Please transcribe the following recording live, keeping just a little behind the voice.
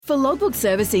For logbook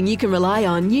servicing you can rely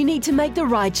on, you need to make the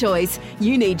right choice.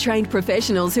 You need trained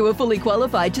professionals who are fully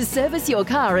qualified to service your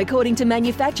car according to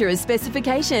manufacturer's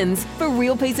specifications. For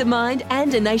real peace of mind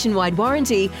and a nationwide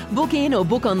warranty, book in or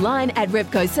book online at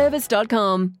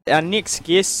repcoservice.com. Our next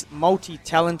guest,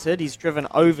 multi-talented. He's driven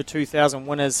over 2,000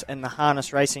 winners in the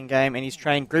harness racing game and he's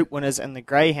trained group winners in the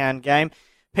greyhound game.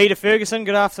 Peter Ferguson,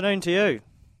 good afternoon to you.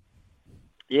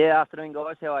 Yeah, afternoon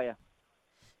guys, how are you?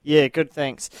 Yeah, good,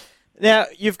 thanks. Now,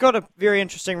 you've got a very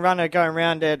interesting runner going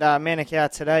around at Manukau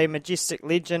today, Majestic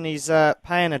Legend. He's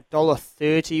paying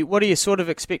 $1.30. What are you sort of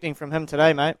expecting from him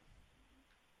today, mate?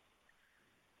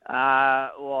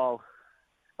 Well,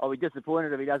 I'll be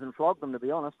disappointed if he doesn't flog them, to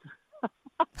be honest.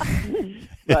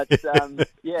 But,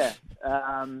 yeah.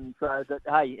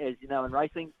 Hey, as you know, in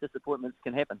racing, disappointments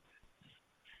can happen.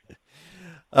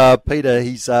 Peter,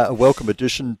 he's a welcome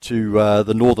addition to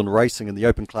the Northern Racing and the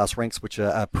open class ranks, which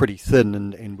are pretty thin,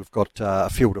 and we've got a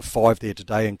field of 5 there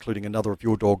today, including another of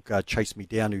your dog, Chase Me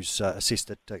Down, who's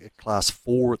assessed at class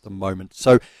 4 at the moment.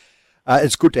 So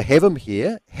it's good to have him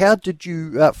here. How did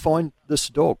you find this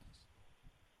dog?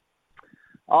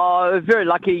 Oh, very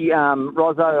lucky,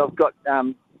 Rozzo. I've got,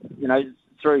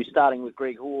 through starting with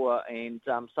Greg Hoare and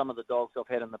some of the dogs I've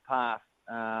had in the past,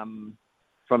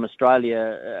 from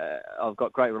Australia, I've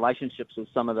got great relationships with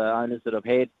some of the owners that I've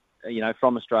had,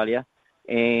 from Australia.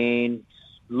 And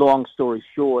long story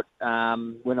short,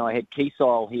 when I had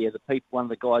Keysile here, one of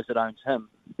the guys that owns him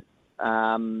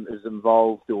is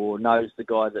involved or knows the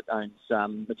guy that owns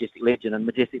Majestic Legend. And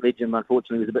Majestic Legend,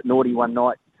 unfortunately, was a bit naughty one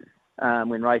night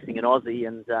when racing in Aussie,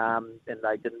 and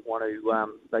they didn't want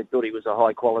to. They thought he was a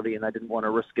high quality, and they didn't want to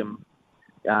risk him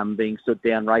being stood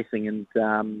down racing and.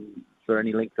 For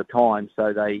any length of time,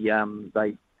 so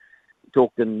they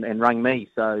talked and rang me.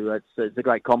 So it's a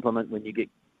great compliment when you get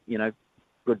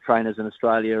good trainers in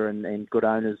Australia and good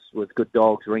owners with good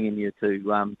dogs ringing you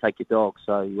to take your dog.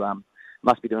 So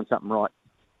must be doing something right.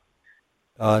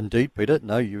 Indeed, Peter.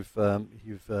 No, you've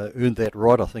earned that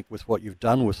right, I think, with what you've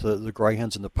done with the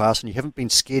greyhounds in the past, and you haven't been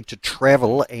scared to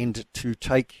travel and to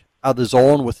take others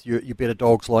on with your better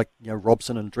dogs like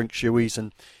Robson and Drink Shoeys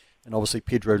and obviously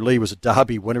Pedro Lee was a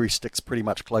Derby winner. He sticks pretty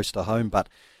much close to home. But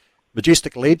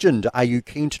Majestic Legend, are you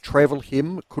keen to travel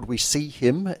him? Could we see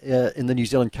him in the New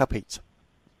Zealand Cup heats?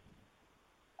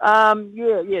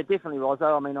 Yeah, definitely,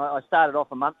 Rozzo. I mean, I started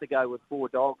off a month ago with 4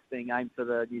 dogs being aimed for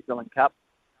the New Zealand Cup.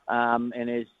 And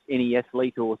as any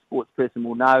athlete or sports person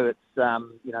will know, it's,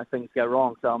 things go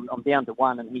wrong. So I'm down to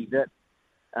 1 and he's it.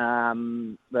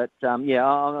 I'm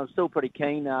still pretty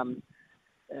keen.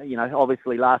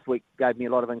 Obviously last week gave me a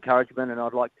lot of encouragement, and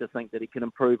I'd like to think that he can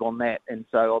improve on that. And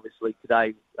so obviously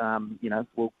today,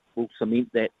 we'll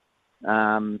cement that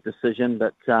decision.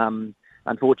 But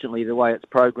unfortunately, the way it's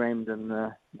programmed,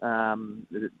 and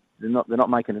they're not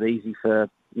making it easy for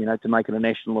to make it a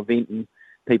national event and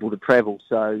people to travel.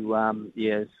 So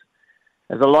there's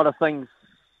a lot of things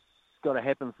got to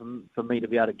happen for me to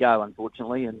be able to go.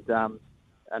 Unfortunately, and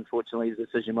unfortunately, the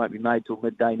decision won't be made till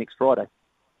midday next Friday.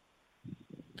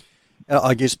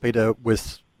 I guess, Peter,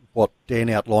 with what Dan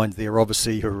outlined there,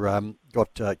 obviously you've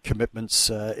got commitments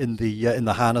in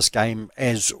the harness game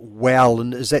as well,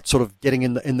 and is that sort of getting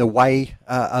in the way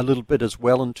a little bit as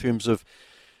well in terms of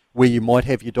where you might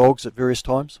have your dogs at various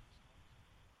times?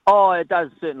 Oh, it does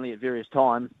certainly at various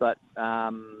times, but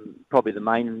probably the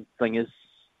main thing is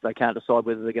they can't decide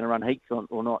whether they're going to run heats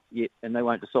or not yet, and they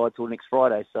won't decide till next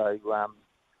Friday. So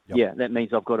that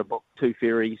means I've got to book 2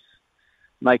 ferries,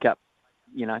 make up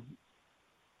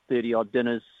 30-odd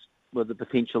dinners with the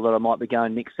potential that I might be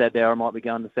going next Saturday or I might be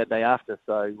going the Saturday after.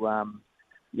 So,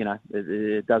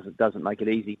 it doesn't make it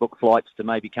easy. Book flights to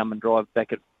maybe come and drive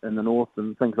back in the north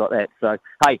and things like that. So,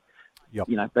 hey,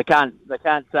 they can't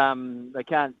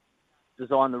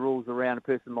design the rules around a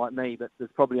person like me, but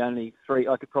there's probably only 3.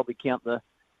 I could probably count the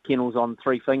kennels on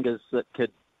 3 fingers that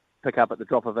could pick up at the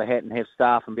drop of a hat and have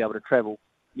staff and be able to travel,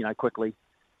 quickly.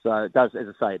 So it does, as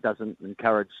I say, it doesn't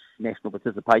encourage national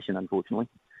participation, unfortunately.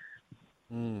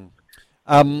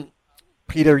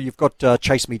 Peter, you've got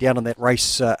Chase Me Down in that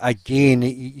race again.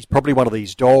 He's probably one of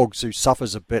these dogs who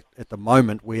suffers a bit at the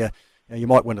moment where you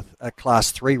might win a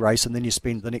Class 3 race and then you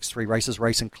spend the next 3 races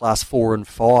racing Class 4 and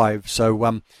 5.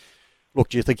 So, look,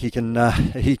 do you think he can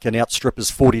outstrip his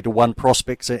 40-1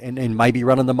 prospects and maybe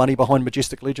running the money behind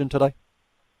Majestic Legend today?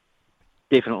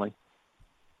 Definitely.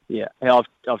 Yeah,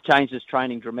 I've changed his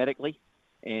training dramatically,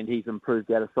 and he's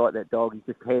improved out of sight, that dog. He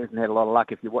just hasn't had a lot of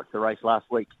luck. If you watched the race last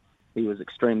week, he was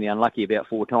extremely unlucky about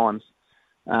 4 times.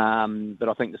 But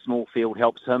I think the small field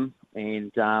helps him,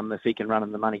 and if he can run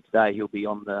in the money today, he'll be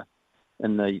in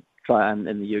the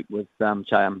ute with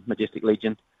Majestic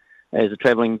Legend. as a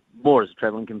travelling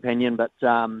companion. But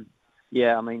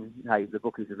yeah, I mean, hey, the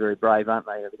bookies are very brave, aren't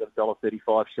they? They've got a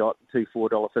 $1.35 shot, two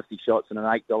 $4.50 shots, and an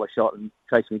 $8 shot, and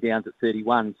chase me down to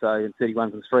 31. So, and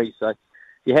 31's and 3. So, if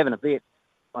you're having a bet,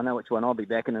 I know which one I'll be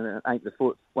backing, and it ain't the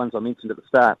ones I mentioned at the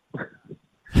start.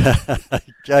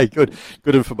 Okay, good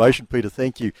information, Peter.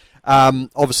 Thank you.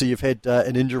 Obviously, you've had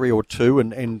an injury or two,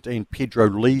 and Pedro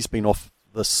Lee's been off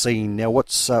the scene now.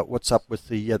 What's up with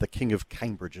the King of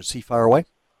Cambridge? Is he far away?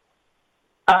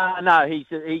 No, he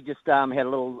just had a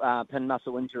little pin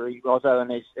muscle injury, Rosso,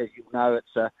 and as you know,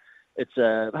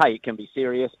 hey, it can be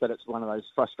serious, but it's one of those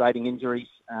frustrating injuries.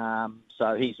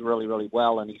 So he's really, really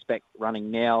well, and he's back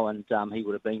running now, and he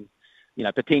would have been,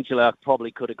 potentially I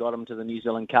probably could have got him to the New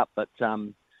Zealand Cup, but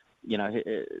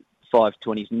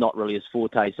 520 is not really his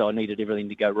forte, so I needed everything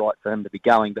to go right for him to be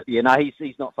going. But yeah, no,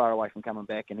 he's not far away from coming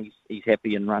back, and he's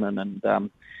happy and running, and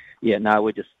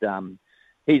we're just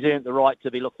he's earned the right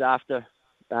to be looked after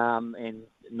and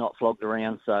not flogged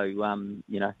around. So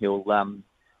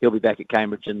he'll be back at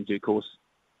Cambridge in due course.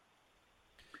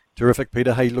 Terrific,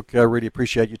 Peter. Hey, look, I really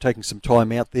appreciate you taking some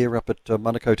time out there up at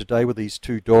Manukau today with these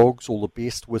two dogs. All the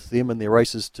best with them and their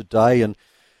races today. And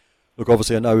look,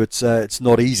 obviously, I know it's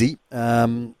not easy.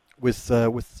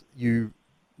 With you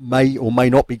may or may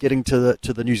not be getting to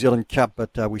the New Zealand Cup,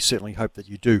 but we certainly hope that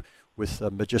you do with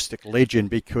Majestic Legend,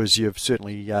 because you've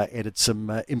certainly added some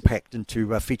impact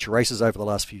into feature races over the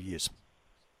last few years.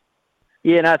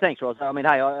 Yeah, no, thanks, Ross. I mean,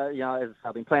 hey,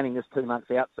 I've been planning this 2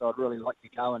 months out, so I'd really like to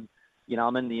go. And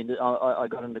I'm in I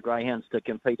got into greyhounds to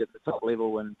compete at the top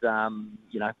level, and as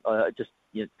you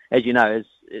know, as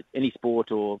any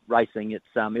sport or racing, it's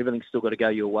everything's still got to go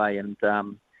your way, and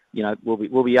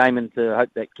we'll be aiming to hope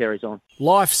that carries on.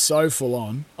 Life's so full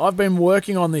on. I've been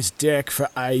working on this deck for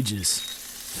ages.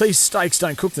 These steaks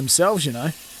don't cook themselves,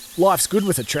 Life's good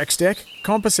with a Trex deck.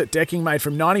 Composite decking made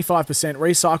from 95%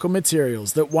 recycled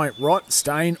materials that won't rot,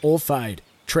 stain or fade.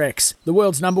 Trex, the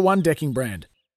world's #1 decking brand.